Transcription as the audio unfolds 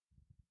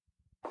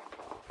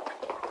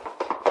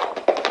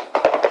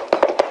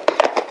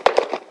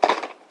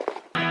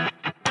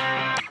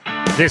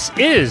This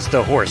is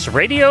the Horse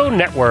Radio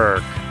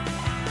Network.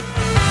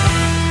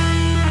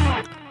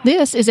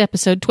 This is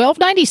episode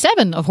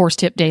 1297 of Horse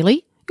Tip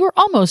Daily, your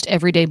almost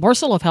everyday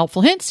morsel of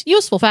helpful hints,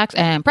 useful facts,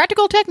 and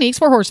practical techniques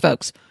for horse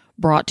folks.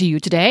 Brought to you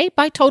today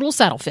by Total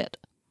Saddle Fit.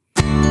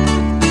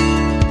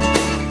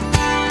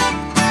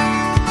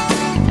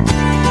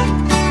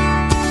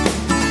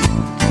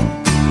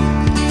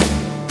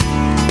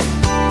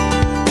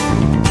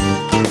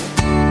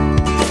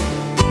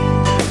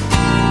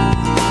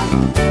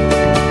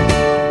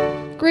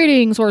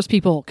 Greetings, horse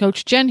people.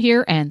 Coach Jen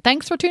here, and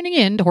thanks for tuning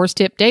in to Horse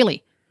Tip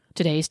Daily.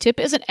 Today's tip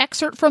is an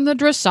excerpt from the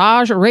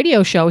Dressage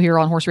radio show here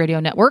on Horse Radio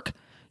Network.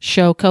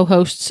 Show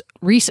co-hosts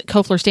Reese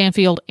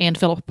Koeffler-Stanfield and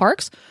Philip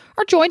Parks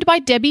are joined by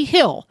Debbie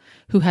Hill,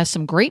 who has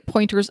some great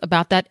pointers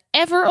about that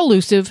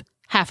ever-elusive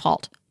half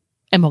halt.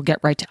 And we'll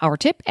get right to our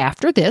tip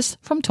after this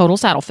from Total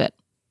Saddle Fit.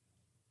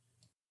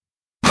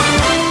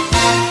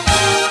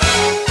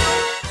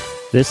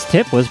 This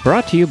tip was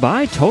brought to you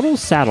by Total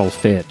Saddle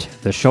Fit,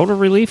 the shoulder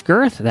relief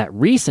girth that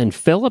Reese and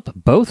Philip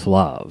both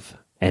love.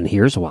 And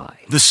here's why.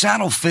 The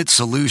saddle fit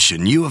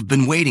solution you have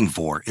been waiting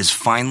for is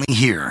finally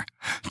here.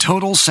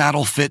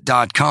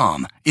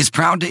 TotalSaddleFit.com is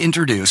proud to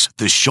introduce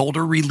the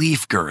Shoulder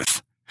Relief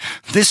Girth.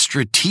 This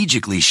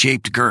strategically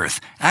shaped girth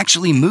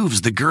actually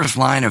moves the girth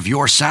line of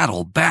your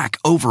saddle back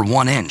over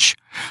 1 inch,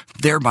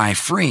 thereby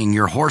freeing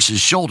your horse's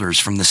shoulders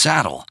from the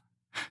saddle.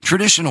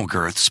 Traditional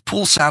girths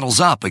pull saddles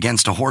up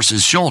against a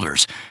horse's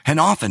shoulders and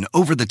often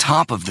over the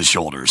top of the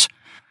shoulders.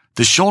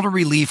 The shoulder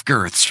relief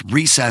girth's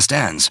recessed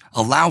ends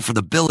allow for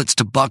the billets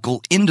to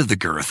buckle into the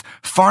girth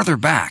farther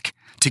back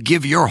to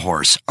give your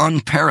horse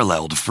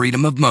unparalleled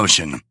freedom of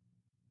motion.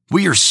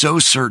 We are so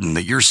certain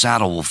that your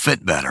saddle will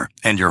fit better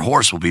and your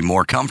horse will be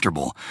more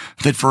comfortable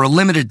that for a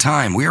limited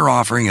time we are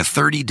offering a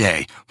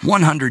 30-day,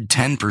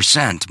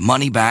 110%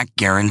 money-back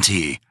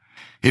guarantee.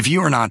 If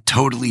you are not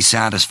totally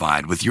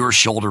satisfied with your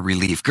shoulder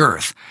relief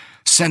girth,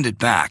 send it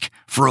back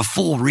for a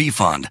full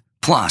refund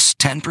plus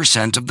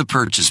 10% of the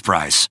purchase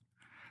price.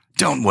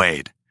 Don't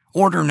wait.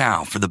 Order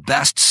now for the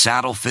best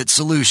saddle fit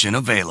solution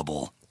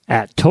available.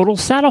 At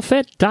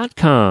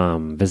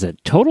TotalSaddleFit.com.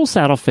 Visit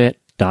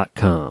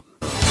TotalSaddleFit.com.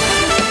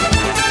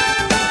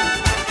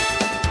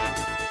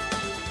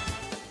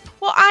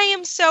 Well, I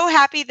am so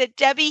happy that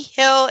Debbie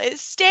Hill is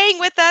staying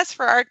with us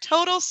for our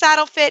Total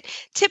Saddle Fit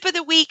Tip of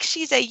the Week.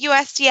 She's a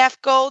USDF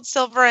Gold,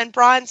 Silver, and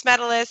Bronze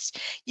medalist,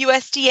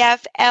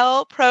 USDF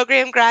L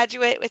program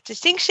graduate with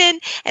distinction,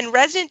 and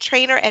resident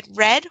trainer at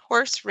Red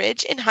Horse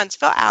Ridge in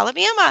Huntsville,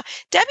 Alabama.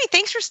 Debbie,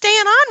 thanks for staying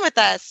on with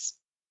us.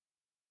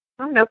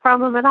 Oh, no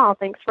problem at all.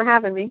 Thanks for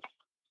having me.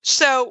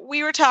 So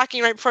we were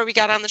talking right before we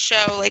got on the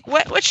show, like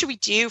what should we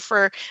do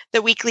for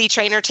the weekly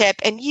trainer tip?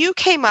 And you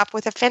came up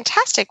with a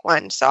fantastic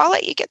one. So I'll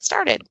let you get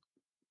started.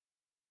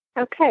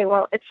 Okay,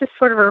 well, it's just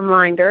sort of a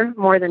reminder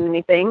more than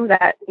anything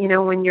that,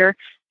 when you're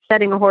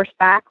setting a horse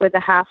back with a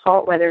half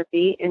halt, whether it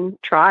be in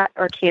trot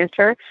or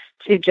canter,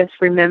 to just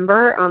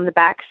remember on the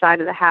back side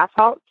of the half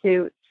halt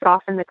to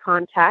soften the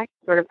contact,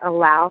 sort of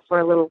allow for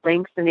a little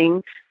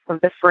lengthening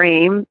of the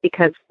frame,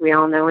 because we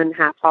all know in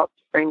half halt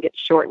the frame gets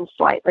shortened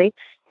slightly.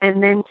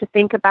 And then to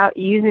think about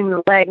using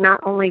the leg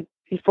not only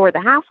before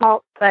the half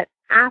halt, but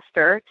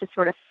after to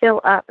sort of fill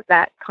up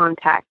that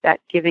contact, that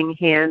giving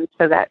hand,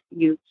 so that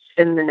you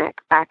spin the neck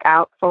back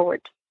out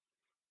forward.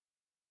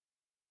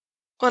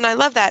 Well, and I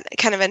love that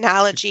kind of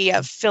analogy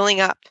of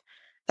filling up.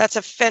 That's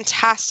a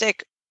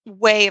fantastic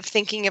way of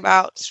thinking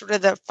about sort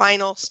of the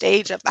final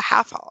stage of the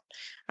half halt.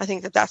 I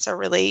think that that's a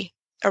really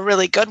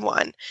good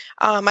one.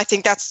 I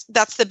think that's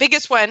the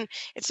biggest one.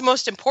 It's the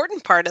most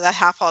important part of the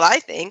half halt, I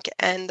think,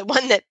 and the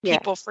one that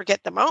people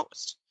forget the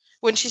most.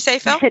 Wouldn't you say,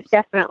 Phil?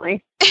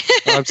 Definitely.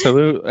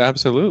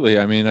 Absolutely.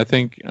 I mean, I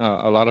think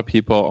a lot of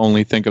people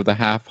only think of the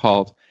half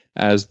halt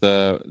as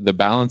the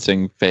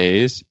balancing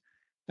phase,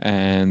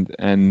 and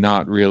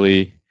not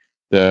really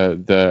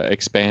the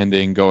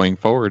expanding going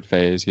forward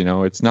phase.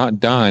 It's not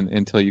done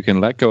until you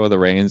can let go of the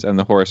reins and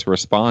the horse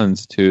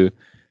responds to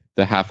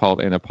the half halt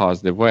in a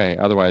positive way.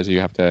 Otherwise, you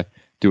have to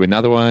do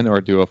another one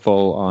or do a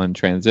full on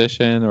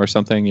transition or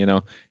something.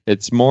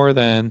 It's more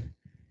than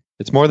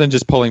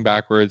just pulling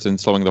backwards and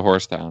slowing the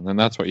horse down, and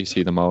that's what you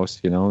see the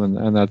most.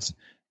 And that's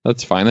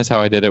fine. That's how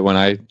I did it when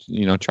I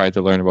tried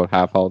to learn about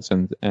half halts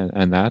and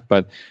that.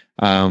 But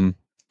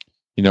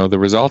the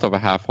result of a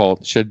half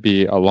halt should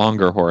be a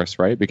longer horse,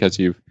 right? Because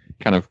you've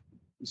kind of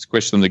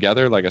squished them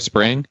together like a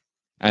spring,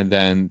 and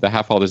then the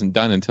half halt isn't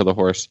done until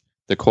the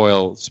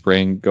coil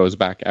spring goes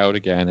back out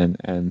again,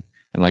 and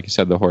like you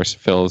said, the horse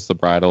fills the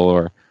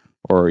bridle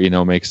or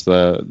makes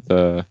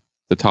the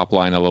top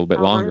line a little bit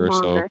longer.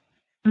 So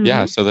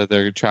so that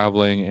they're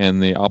traveling in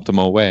the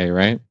optimal way,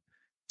 right?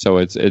 So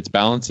it's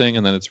balancing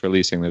and then it's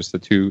releasing. There's the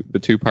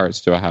two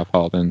parts to a half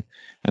halt, and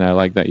I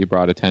like that you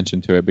brought attention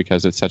to it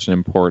because it's such an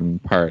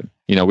important part.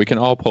 We can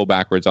all pull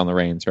backwards on the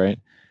reins, right?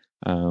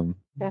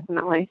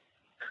 Definitely.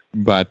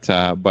 But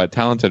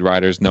talented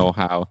riders know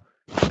how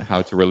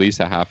to release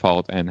a half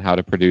halt and how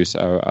to produce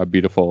a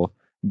beautiful,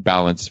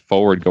 balanced,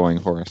 forward-going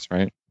horse,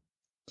 right?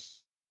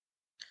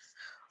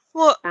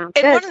 Well,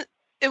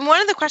 and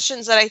one of the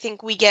questions that I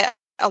think we get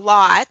a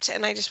lot,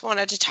 and I just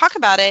wanted to talk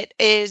about it,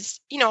 is,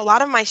 a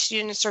lot of my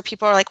students or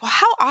people are like, well,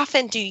 how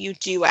often do you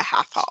do a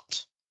half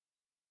halt?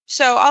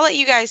 So I'll let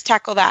you guys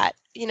tackle that.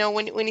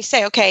 When you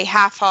say, okay,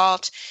 half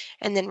halt,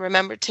 and then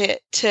remember to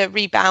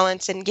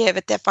rebalance and give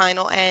at the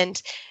final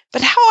end.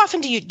 But how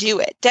often do you do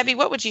it? Debbie,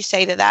 what would you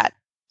say to that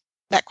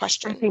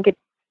question? I think it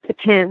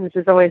depends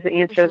is always the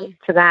answer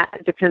to that.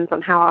 It depends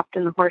on how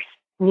often the horse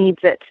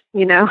needs it,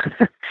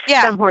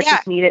 Yeah, some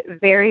horses need it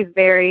very,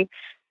 very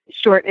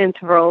short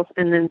intervals,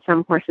 and then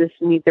some horses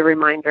need the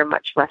reminder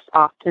much less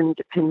often,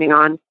 depending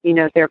on,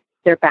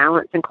 their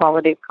balance and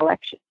quality of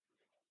collection.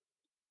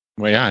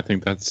 Well, yeah, I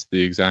think that's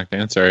the exact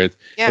answer. It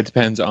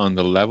depends on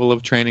the level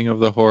of training of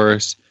the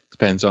horse.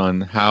 Depends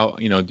on how,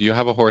 do you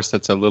have a horse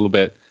that's a little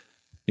bit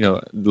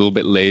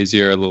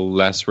lazier, a little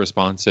less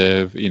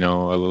responsive, then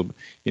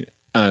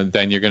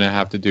you're going to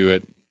have to do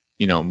it,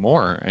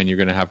 more, and you're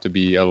going to have to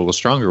be a little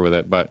stronger with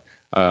it. But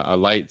a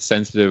light,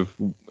 sensitive,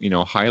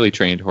 highly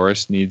trained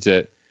horse needs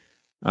it,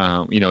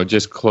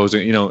 just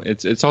closing,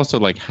 it's also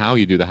like how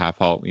you do the half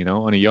halt,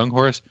 on a young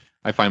horse.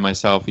 I find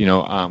myself,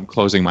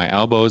 closing my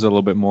elbows a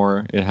little bit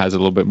more. It has a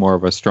little bit more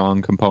of a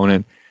strong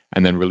component,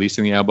 and then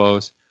releasing the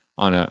elbows.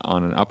 On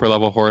an upper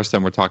level horse,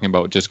 then we're talking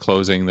about just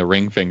closing the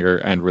ring finger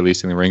and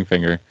releasing the ring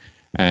finger,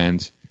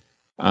 and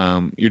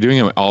you're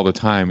doing it all the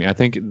time. I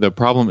think the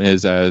problem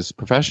is, as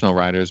professional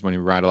riders, when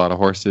you ride a lot of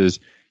horses,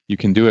 you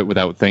can do it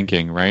without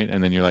thinking, right?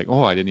 And then you're like,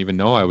 oh, I didn't even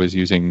know I was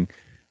using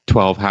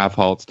 12 half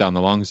halts down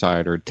the long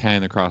side or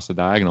 10 across the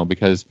diagonal,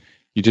 because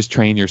you just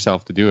train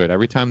yourself to do it.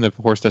 Every time the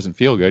horse doesn't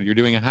feel good, you're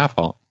doing a half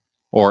halt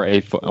or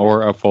a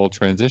full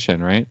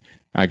transition, right?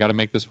 I got to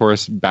make this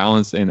horse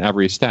balanced in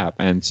every step.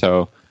 And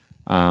so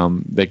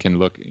they can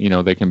look,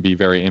 they can be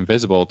very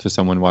invisible to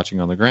someone watching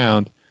on the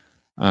ground,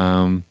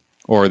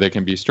 or they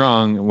can be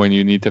strong when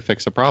you need to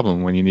fix a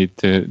problem, when you need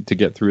to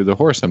get through the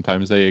horse.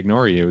 Sometimes they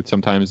ignore you.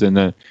 Sometimes in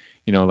the,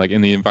 like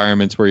in the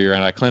environments where you're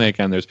at a clinic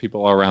and there's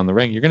people all around the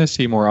ring, you're going to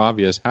see more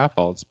obvious half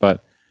halts.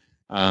 But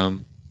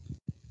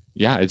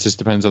it just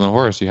depends on the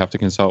horse. You have to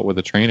consult with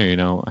a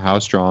trainer, how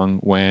strong,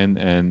 when,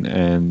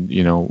 and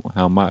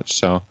how much.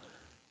 So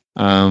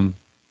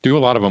do a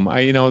lot of them.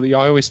 I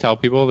always tell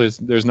people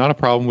there's not a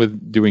problem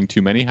with doing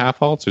too many half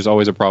halts. There's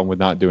always a problem with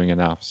not doing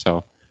enough.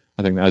 So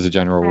I think as a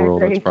general rule,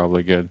 that's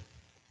probably good.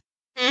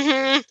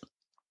 Mm-hmm.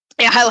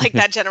 Yeah, I like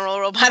that general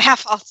rule about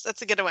half halts.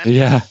 That's a good one.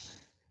 Yeah.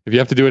 If you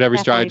have to do it every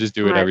stride, just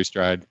do it every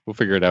stride. We'll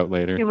figure it out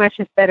later. Too much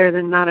is better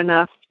than not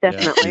enough,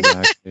 definitely. Yeah,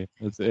 exactly.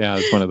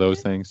 It's one of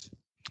those things.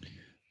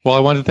 Well, I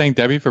want to thank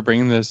Debbie for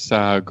bringing this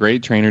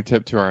great trainer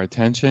tip to our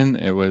attention.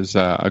 It was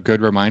a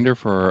good reminder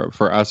for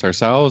us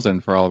ourselves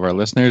and for all of our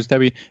listeners.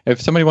 Debbie, if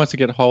somebody wants to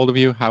get a hold of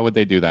you, how would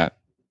they do that?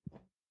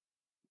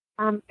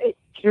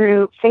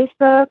 Through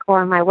Facebook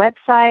or my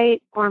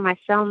website or my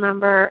cell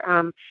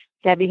number,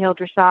 Debbie Hill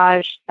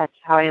Dressage. That's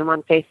how I am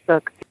on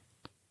Facebook.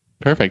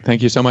 Perfect.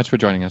 Thank you so much for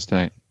joining us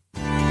tonight.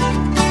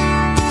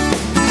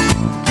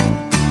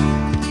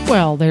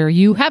 Well, there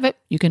you have it.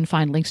 You can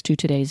find links to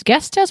today's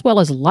guest as well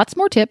as lots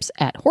more tips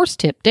at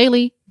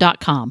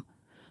horsetipdaily.com.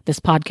 This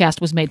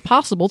podcast was made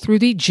possible through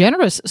the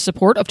generous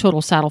support of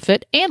Total Saddle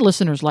Fit and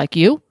listeners like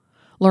you.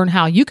 Learn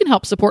how you can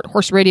help support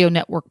Horse Radio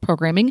Network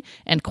programming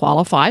and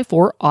qualify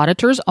for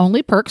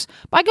auditors-only perks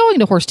by going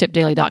to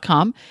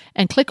horsetipdaily.com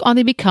and click on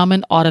the Become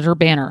an Auditor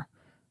banner.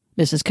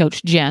 This is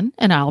Coach Jen,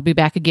 and I'll be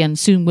back again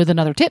soon with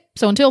another tip.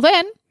 So until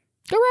then,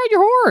 go ride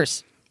your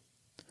horse.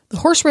 The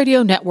Horse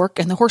Radio Network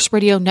and the Horse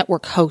Radio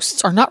Network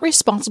hosts are not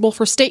responsible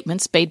for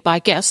statements made by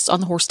guests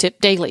on the Horse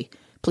Tip Daily.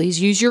 Please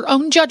use your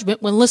own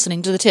judgment when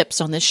listening to the tips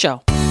on this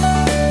show.